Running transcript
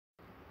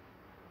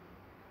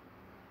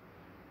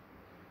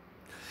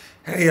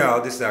Hey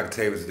y'all, this is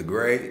Octavius the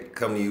Great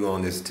coming to you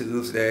on this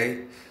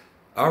Tuesday.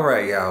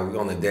 Alright y'all, we're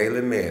on the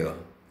Daily Mail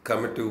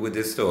coming through with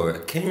this story.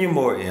 Kenya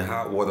Moore in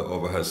hot water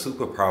over her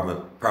super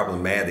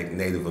problematic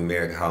Native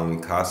American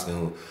Halloween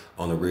costume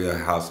on the Real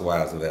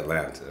Housewives of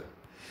Atlanta.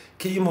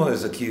 Kenya Moore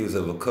is accused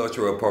of a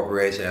cultural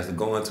appropriation after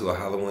going to a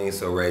Halloween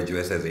soiree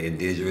dressed as an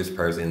indigenous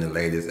person in the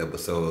latest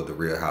episode of the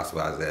Real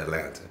Housewives of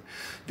Atlanta.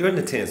 During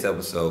the 10th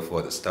episode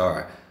for the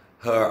star,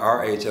 her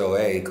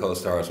RHOA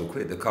co-stars were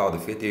quick to call the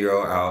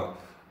 50-year-old out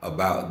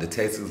about the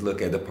Texas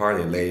look at the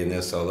party and laid in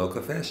their solo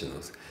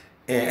confessionals.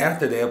 And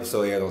after the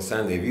episode aired on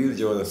Sunday, viewers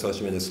joined the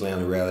social media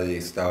slam the reality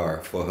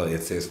star for her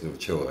insensitive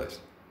choice.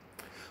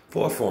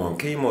 For a forum,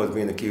 Kenya Moore is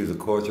being accused of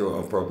cultural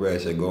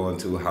appropriation going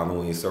to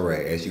Halloween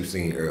soiree, as you've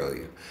seen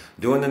earlier.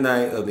 During the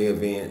night of the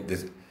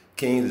event,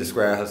 Kenya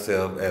described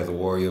herself as a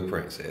warrior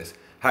princess.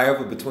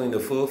 However, between the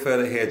full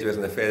feather headdress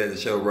and the fact that the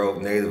show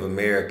wrote Native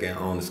American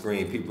on the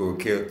screen, people were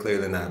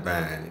clearly not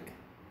buying it.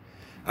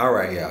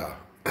 Alright, y'all.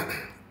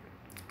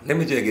 Let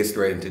me just get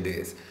straight into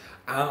this.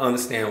 I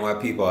understand why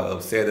people are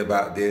upset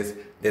about this.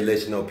 They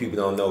let you know people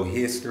don't know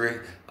history.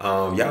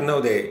 Y'all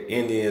know that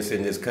Indians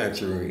in this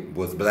country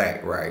was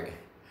black, right?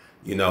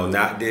 You know,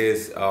 not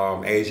this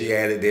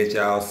Asiatic that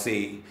y'all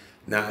see,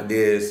 not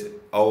this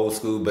old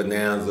school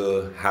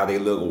bonanza, how they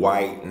look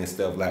white and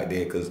stuff like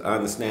that, because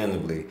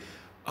understandably,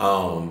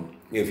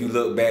 if you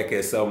look back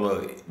at some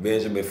of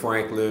Benjamin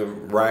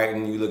Franklin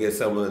writing, you look at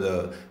some of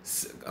the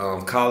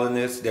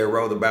colonists that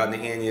wrote about the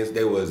Indians,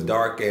 they was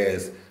dark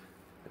as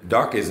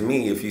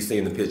me. If you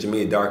seen the picture of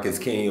me, dark as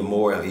Kenya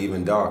Moore, and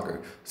even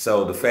darker.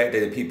 So the fact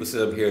that people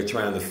sit up here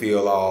trying to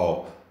feel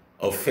all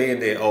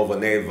offended over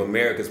Native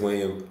Americans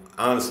when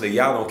honestly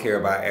y'all don't care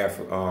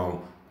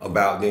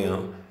about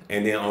them,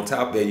 and then on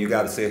top of that you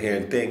got to sit here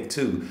and think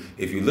too.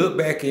 If you look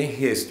back in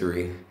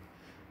history,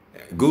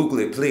 Google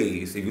it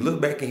please. If you look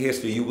back in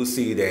history, you will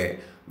see that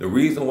the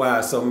reason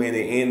why so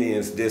many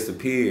Indians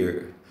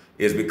disappeared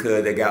is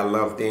because they got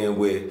lumped in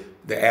with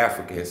the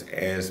Africans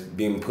as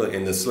being put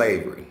into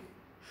slavery.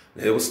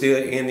 There were still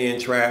Indian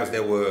tribes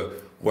that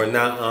were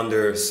not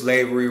under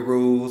slavery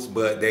rules,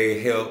 but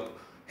they helped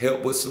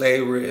with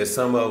slavery, and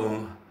some of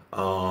them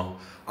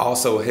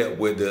also helped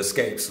with the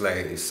escaped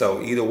slaves.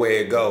 So either way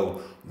it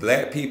go,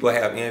 black people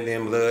have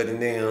Indian blood in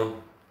them,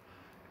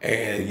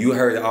 and you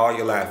heard it all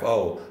your life.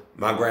 Oh,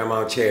 my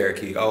grandma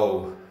Cherokee.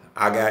 Oh,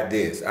 I got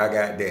this, I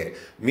got that.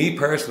 Me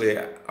personally,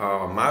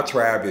 my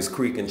tribe is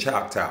Creek and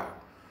Choctaw,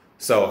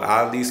 so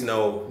I at least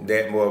know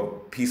that more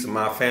piece of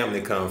my family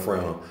come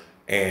from.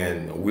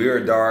 And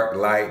we're dark,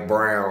 light,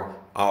 brown,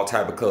 all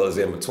type of colors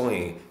in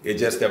between. It's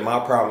just that my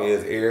problem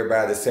is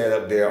everybody sat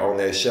up there on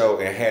that show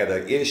and had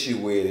an issue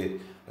with it,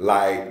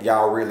 like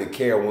y'all really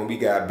care when we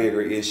got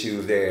bigger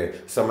issues than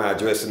somebody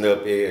dressing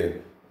up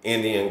in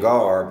Indian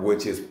garb,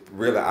 which is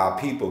really our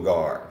people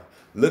garb.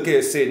 Look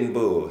at Sitting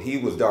Bull. He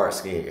was dark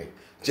skinned.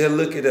 Just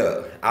look it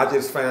up. I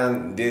just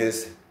found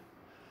this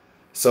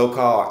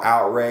so-called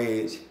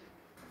outrage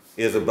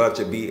is a bunch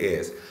of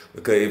BS.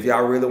 Because if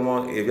y'all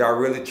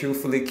really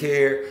truthfully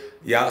care,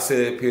 y'all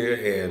sit up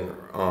here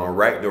and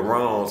right the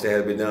wrongs that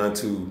have been done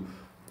to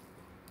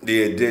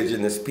the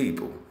indigenous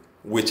people,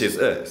 which is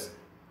us.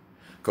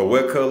 Because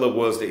what color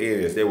was the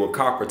Indians? They were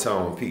copper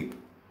tone people.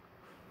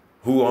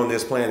 Who on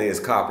this planet is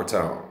copper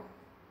tone?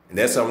 And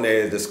that's something that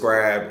is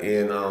described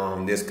in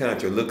this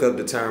country. Look up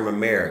the term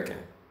American.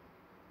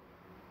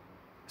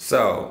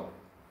 So,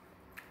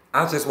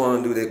 I just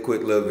want to do this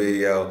quick little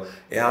video,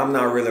 and I'm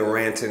not really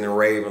ranting and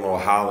raving or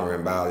hollering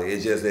about it.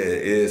 It's just that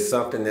it is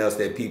something else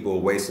that people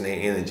are wasting their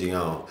energy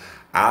on.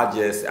 I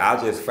just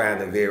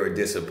find it very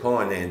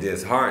disappointing and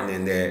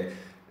disheartening that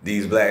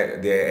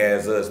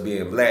as us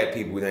being black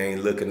people, they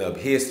ain't looking up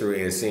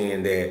history and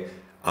seeing that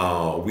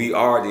we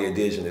are the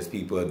indigenous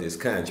people of this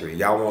country.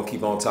 Y'all want to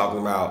keep on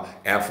talking about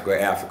Africa,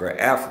 Africa,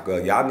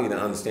 Africa. Y'all need to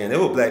understand there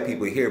were black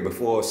people here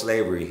before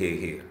slavery hit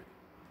here.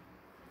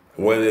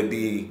 Whether it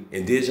be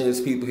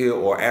indigenous people here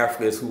or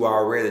Africans who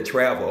already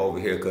travel over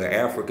here, because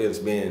Africans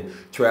been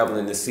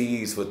traveling the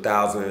seas for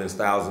thousands and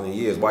thousands of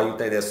years. Why you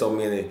think there's so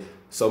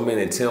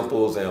many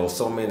temples and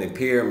so many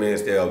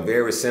pyramids that are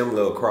very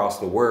similar across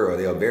the world?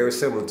 They are very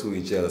similar to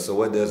each other. So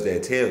what does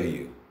that tell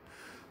you?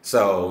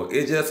 So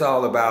it's just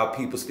all about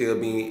people still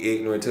being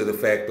ignorant to the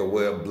fact of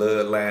what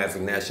bloodlines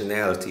and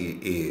nationality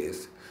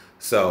is.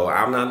 So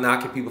I'm not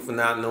knocking people for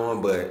not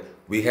knowing, but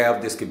we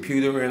have this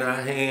computer in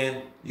our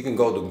hand. You can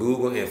go to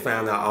Google and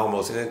find out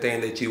almost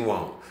anything that you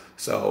want.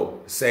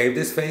 So save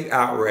this fake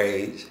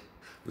outrage,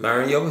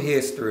 learn your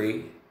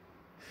history,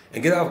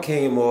 and get off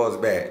Kenya Moore's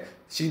back.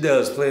 She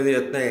does plenty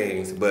of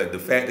things, but the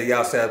fact that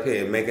y'all sat up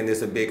here and making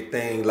this a big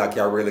thing like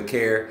y'all really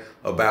care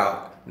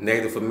about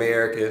Native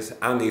Americans,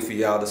 I need for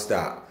y'all to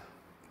stop.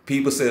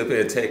 People sit up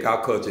here and take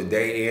our culture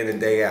day in and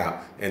day out,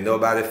 and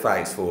nobody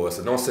fights for us.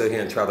 So don't sit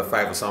here and try to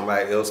fight for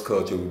somebody else's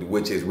culture,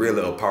 which is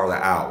really a part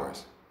of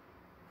ours.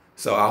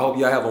 So I hope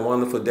y'all have a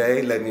wonderful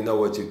day. Let me know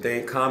what you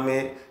think.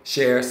 Comment,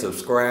 share,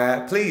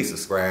 subscribe. Please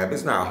subscribe.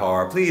 It's not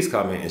hard. Please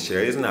comment and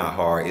share. It's not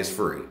hard. It's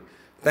free.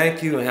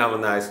 Thank you and have a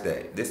nice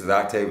day. This is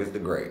Octavius the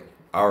Great.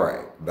 All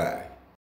right. Bye.